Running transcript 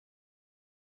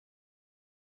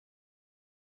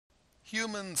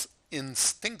Humans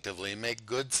instinctively make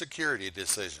good security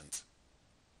decisions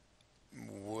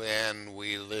when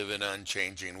we live in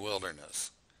unchanging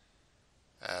wilderness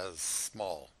as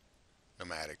small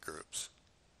nomadic groups.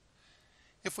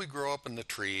 If we grow up in the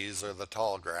trees or the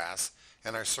tall grass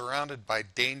and are surrounded by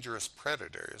dangerous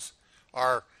predators,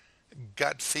 our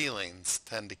gut feelings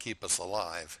tend to keep us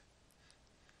alive.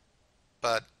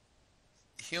 But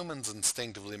humans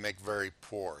instinctively make very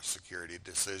poor security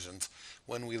decisions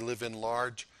when we live in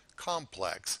large,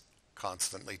 complex,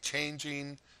 constantly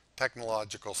changing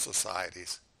technological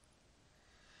societies.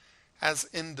 As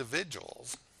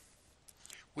individuals,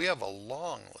 we have a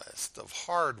long list of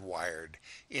hardwired,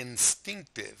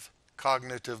 instinctive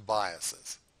cognitive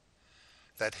biases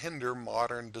that hinder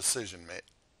modern decision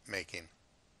making.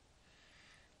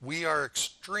 We are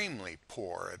extremely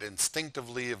poor at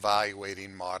instinctively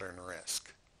evaluating modern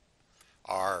risk.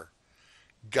 Our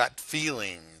gut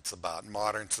feelings about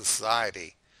modern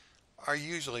society are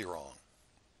usually wrong.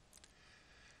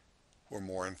 We're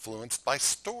more influenced by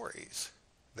stories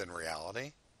than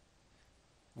reality.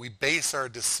 We base our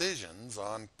decisions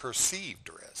on perceived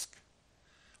risk.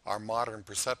 Our modern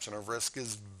perception of risk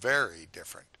is very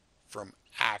different from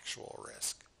actual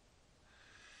risk.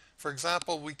 For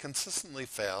example, we consistently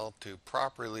fail to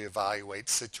properly evaluate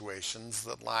situations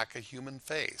that lack a human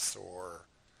face or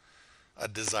a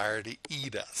desire to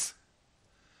eat us.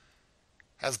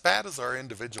 As bad as our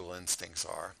individual instincts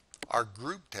are, our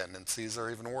group tendencies are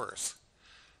even worse.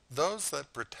 Those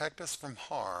that protect us from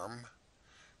harm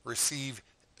receive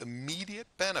immediate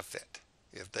benefit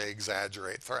if they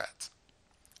exaggerate threats.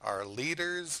 Our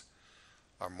leaders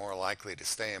are more likely to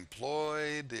stay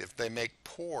employed if they make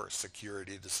poor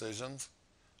security decisions.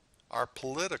 Our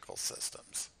political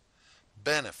systems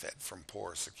benefit from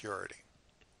poor security.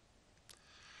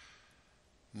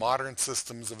 Modern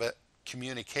systems of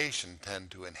communication tend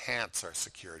to enhance our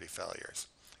security failures.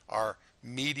 Our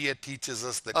media teaches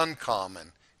us that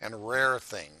uncommon and rare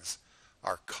things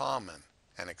are common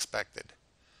and expected.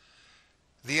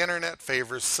 The internet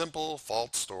favors simple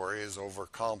false stories over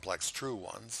complex true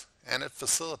ones, and it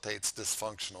facilitates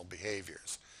dysfunctional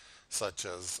behaviors, such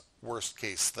as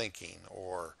worst-case thinking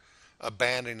or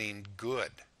abandoning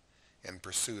good in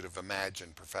pursuit of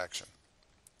imagined perfection.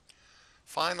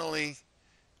 Finally,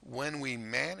 when we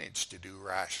manage to do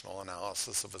rational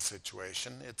analysis of a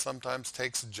situation, it sometimes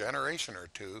takes a generation or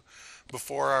two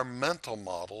before our mental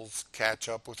models catch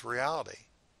up with reality.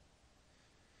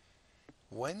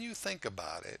 When you think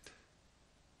about it,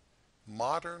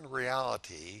 modern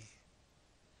reality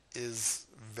is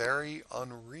very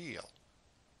unreal.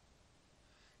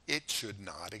 It should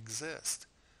not exist.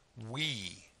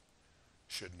 We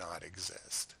should not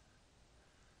exist.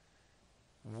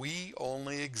 We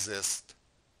only exist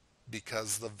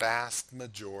because the vast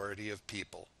majority of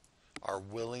people are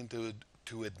willing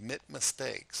to admit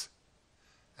mistakes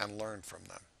and learn from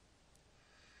them.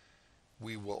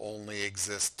 We will only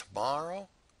exist tomorrow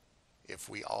if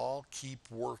we all keep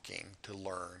working to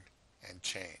learn and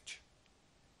change.